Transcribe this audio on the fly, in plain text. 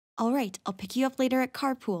All right, I'll pick you up later at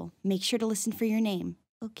carpool. Make sure to listen for your name.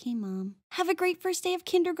 Okay, Mom. Have a great first day of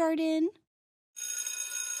kindergarten.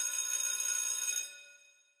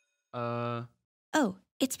 Oh,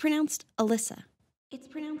 it's pronounced Alyssa. It's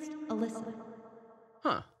pronounced Alyssa.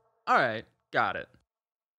 Huh. Alright, got it.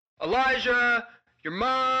 Elijah! Your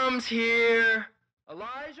mom's here!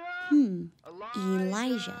 Elijah?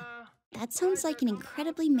 Elijah. That sounds like an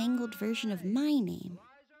incredibly mangled version of my name.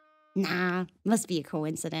 Nah, must be a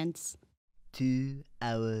coincidence. 2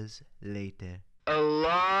 hours later. Elijah!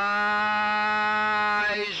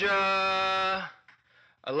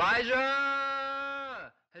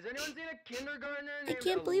 Elijah! Has anyone seen a kindergartner named I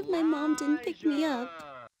can't believe my mom didn't pick me up.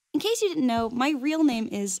 Elijah? In case you didn't know, my real name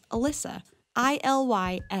is Alyssa.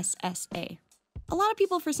 Ilyssa. A lot of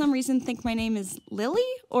people for some reason think my name is Lily,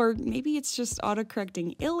 or maybe it's just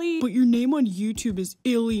autocorrecting Illy. But your name on YouTube is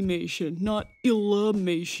illymation, not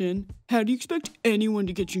illymation. How do you expect anyone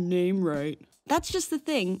to get your name right? That's just the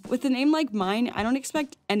thing. With a name like mine, I don't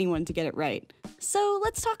expect anyone to get it right. So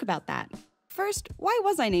let's talk about that. First, why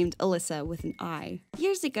was I named Alyssa with an I?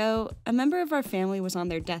 Years ago, a member of our family was on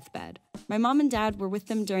their deathbed. My mom and dad were with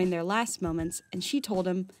them during their last moments, and she told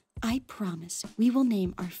him, "I promise we will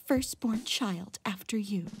name our firstborn child after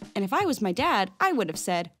you." And if I was my dad, I would have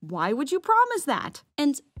said, "Why would you promise that?"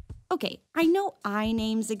 And okay, I know I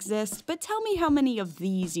names exist, but tell me how many of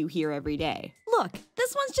these you hear every day. Look,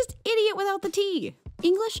 this one's just idiot without the T.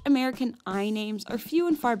 English American I names are few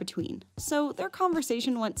and far between, so their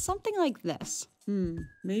conversation went something like this.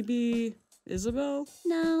 Maybe Isabel?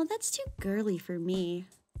 No, that's too girly for me.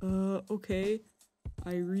 Okay.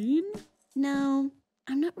 Irene? No,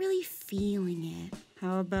 I'm not really feeling it.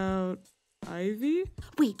 How about Ivy?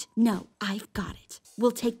 Wait, no, I've got it. We'll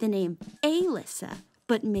take the name Alyssa,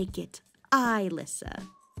 but make it Ilyssa.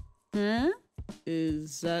 Huh?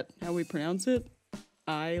 Is that how we pronounce it?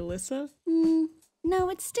 Ilyssa? No,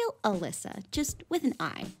 it's still Alyssa, just with an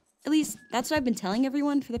I. At least, that's what I've been telling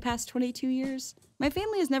everyone for the past 22 years. My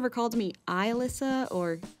family has never called me Ilyssa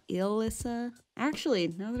or Illyssa. Actually,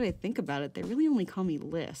 now that I think about it, they really only call me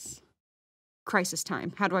Liss. Crisis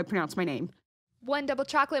time. How do I pronounce my name? 1 double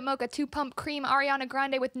chocolate mocha, 2 pump cream, Ariana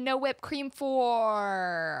Grande with no whipped cream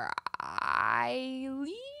for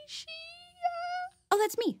Alicia? Oh,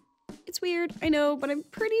 that's me. It's weird, I know, but I'm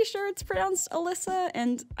pretty sure it's pronounced Alyssa,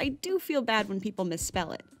 and I do feel bad when people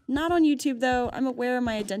misspell it. Not on YouTube, though. I'm aware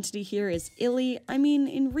my identity here is Illy, I mean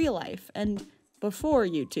in real life, and before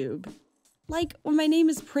YouTube. Like when my name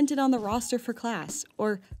is printed on the roster for class,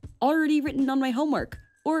 or already written on my homework,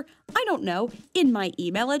 or, I don't know, in my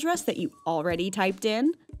email address that you already typed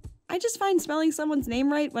in. I just find spelling someone's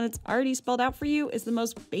name right when it's already spelled out for you is the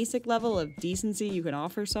most basic level of decency you can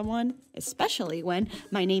offer someone. Especially when,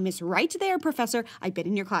 "My name is right there, Professor. I've been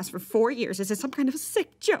in your class for 4 years. Is this some kind of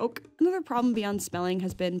sick joke?" Another problem beyond spelling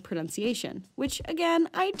has been pronunciation, which, again,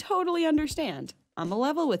 I totally understand. I'm a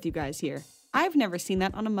level with you guys here. I've never seen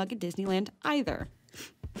that on a mug at Disneyland either.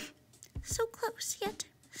 So close, yet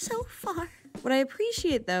so far. What I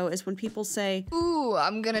appreciate, though, is when people say, Ooh,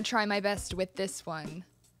 I'm gonna try my best with this one.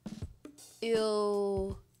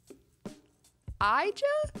 Elijah?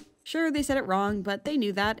 Sure, they said it wrong, but they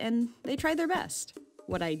knew that, and they tried their best.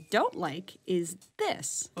 What I don't like is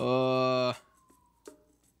this. Elsa?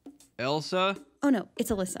 Oh no, it's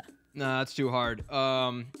Alyssa. Nah, that's too hard.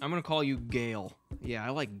 I'm gonna call you Gail. Yeah, I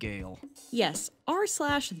like Gail. Yes,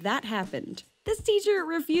 r/that happened. This teacher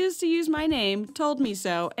refused to use my name, told me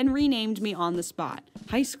so, and renamed me on the spot.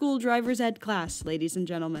 High school driver's ed class, ladies and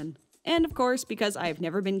gentlemen. And of course, because I've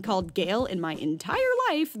never been called Gail in my entire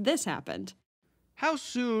life, this happened. How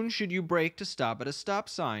soon should you brake to stop at a stop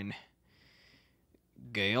sign?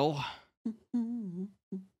 Gail?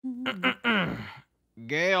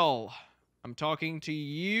 Gail, I'm talking to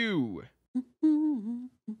you.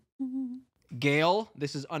 Gail,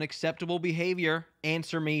 this is unacceptable behavior.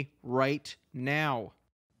 Answer me right now.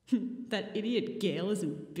 That idiot Gail is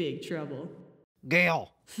in big trouble.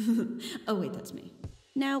 Gail! Oh wait, that's me.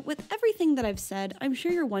 Now, with everything that I've said, I'm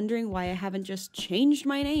sure you're wondering why I haven't just changed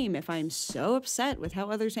my name if I'm so upset with how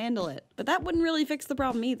others handle it. But that wouldn't really fix the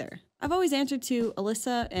problem either. I've always answered to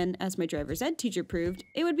Alyssa, and as my driver's ed teacher proved,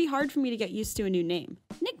 it would be hard for me to get used to a new name.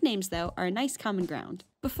 Nicknames, though, are a nice common ground.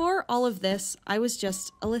 Before all of this, I was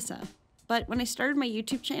just Alyssa. But when I started my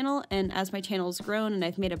YouTube channel, and as my channel's grown and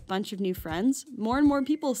I've made a bunch of new friends, more and more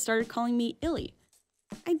people started calling me Illy.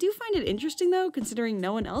 I do find it interesting though, considering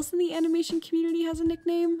no one else in the animation community has a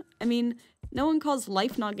nickname. I mean, no one calls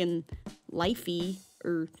Life Noggin Lifey,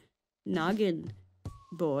 or Noggin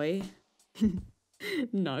Boy.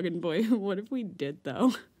 Noggin Boy, what if we did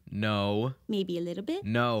though? No. Maybe a little bit?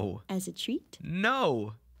 No. As a treat?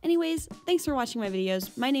 No. Anyways, thanks for watching my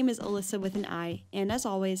videos. My name is Alyssa with an I, and as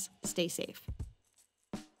always, stay safe.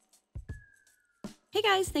 Hey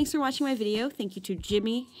guys, thanks for watching my video. Thank you to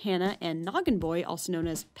Jimmy, Hannah, and Noggin Boy, also known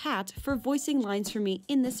as Pat, for voicing lines for me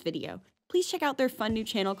in this video. Please check out their fun new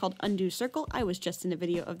channel called Undo Circle. I was just in a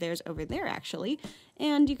video of theirs over there, actually.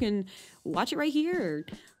 And you can watch it right here, or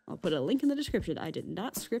I'll put a link in the description. I did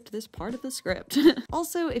not script this part of the script.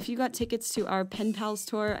 Also, if you got tickets to our Pen Pals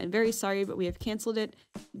tour, I'm very sorry, but we have canceled it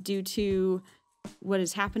due to what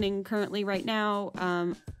is happening currently right now.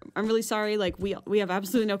 I'm really sorry, like we have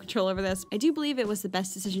absolutely no control over this. I do believe it was the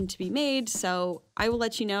best decision to be made, so I will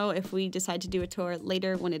let you know if we decide to do a tour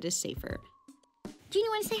later when it is safer. Junie,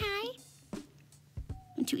 want to say hi?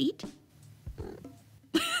 Want to eat?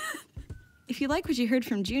 If you like what you heard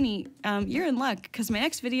from Junie, you're in luck, because my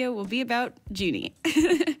next video will be about Junie.